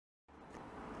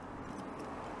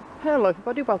Hello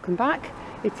everybody, welcome back.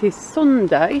 It is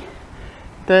Sunday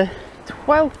the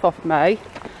 12th of May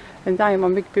and I am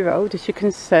on Rigby Road, as you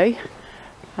can see,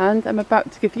 and I'm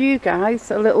about to give you guys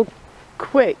a little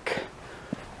quick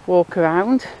walk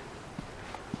around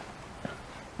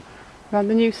the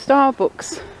new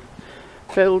Starbucks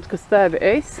build, because there it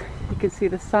is. You can see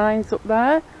the signs up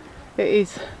there. It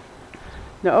is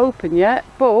not open yet,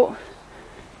 but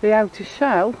the outer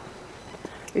shell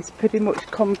is pretty much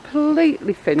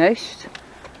completely finished,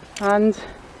 and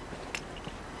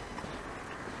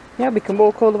yeah, we can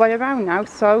walk all the way around now,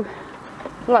 so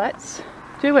let's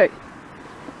do it.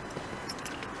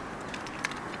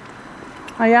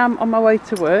 I am on my way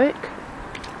to work,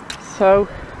 so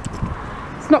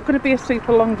it's not going to be a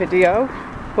super long video,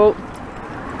 but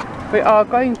we are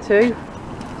going to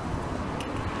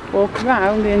walk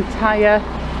around the entire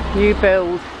new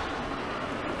build.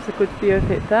 It's a good view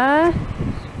of it there.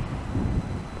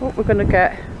 But we're going to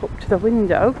get up to the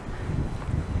window.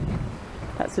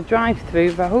 That's a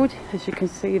drive-through road, as you can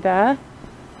see there.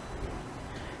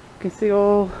 You can see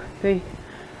all the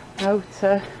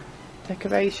outer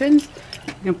decorations.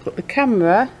 You can put the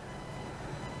camera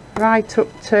right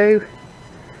up to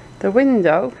the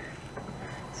window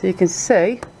so you can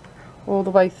see all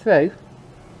the way through.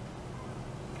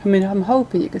 I mean, I'm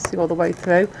hoping you can see all the way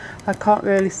through. I can't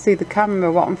really see the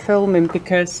camera what I'm filming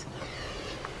because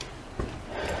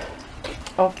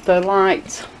of the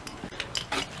light.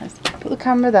 Let's put the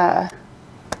camera there.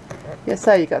 Yes,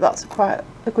 there you go. That's quite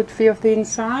a good view of the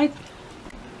inside.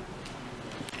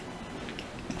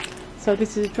 So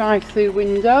this is a drive-through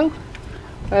window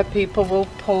where people will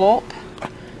pull up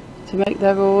to make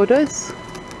their orders.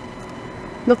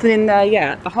 Nothing in there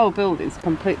yet. The whole building's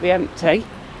completely empty.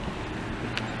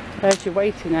 There's your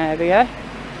waiting area.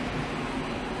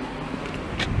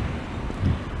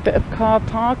 Bit of car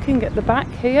parking at the back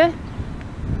here.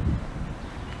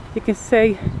 You can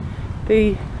see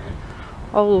the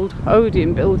old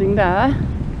Odeon building there.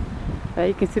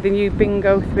 You can see the new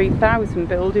Bingo 3000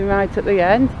 building right at the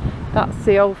end. That's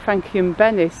the old Frankie and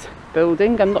Bennis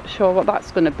building. I'm not sure what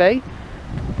that's going to be,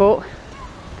 but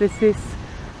this is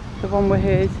the one we're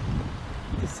here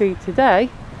to see today,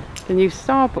 the new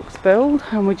Starbucks build,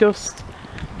 and we're just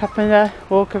having a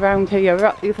walk around here. We're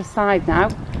at the other side now,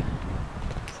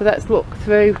 so let's look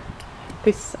through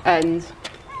this end.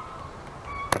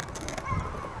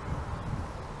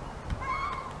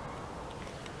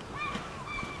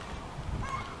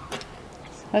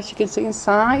 As you can see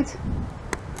inside,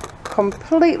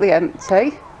 completely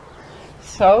empty.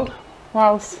 So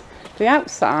whilst the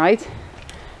outside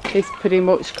is pretty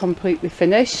much completely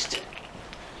finished,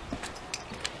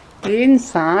 the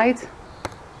inside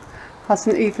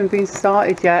hasn't even been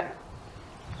started yet.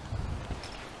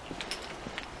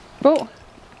 But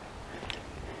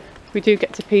we do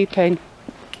get to peep in.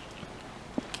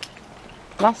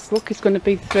 Last look is going to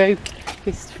be through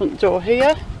this front door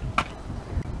here.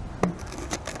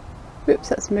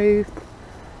 Oops, let's move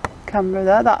the camera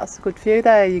there. That's a good view.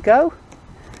 There you go.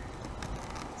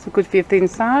 It's a good view of the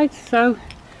inside. So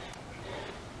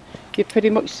you've pretty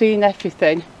much seen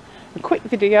everything. A quick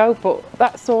video, but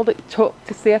that's all it took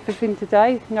to see everything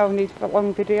today. No need for a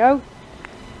long video.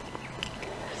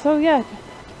 So yeah,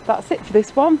 that's it for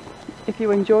this one. If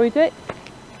you enjoyed it,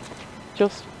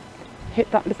 just hit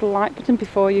that little like button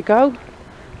before you go,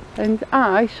 and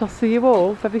I shall see you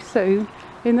all very soon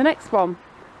in the next one.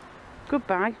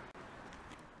 Goodbye.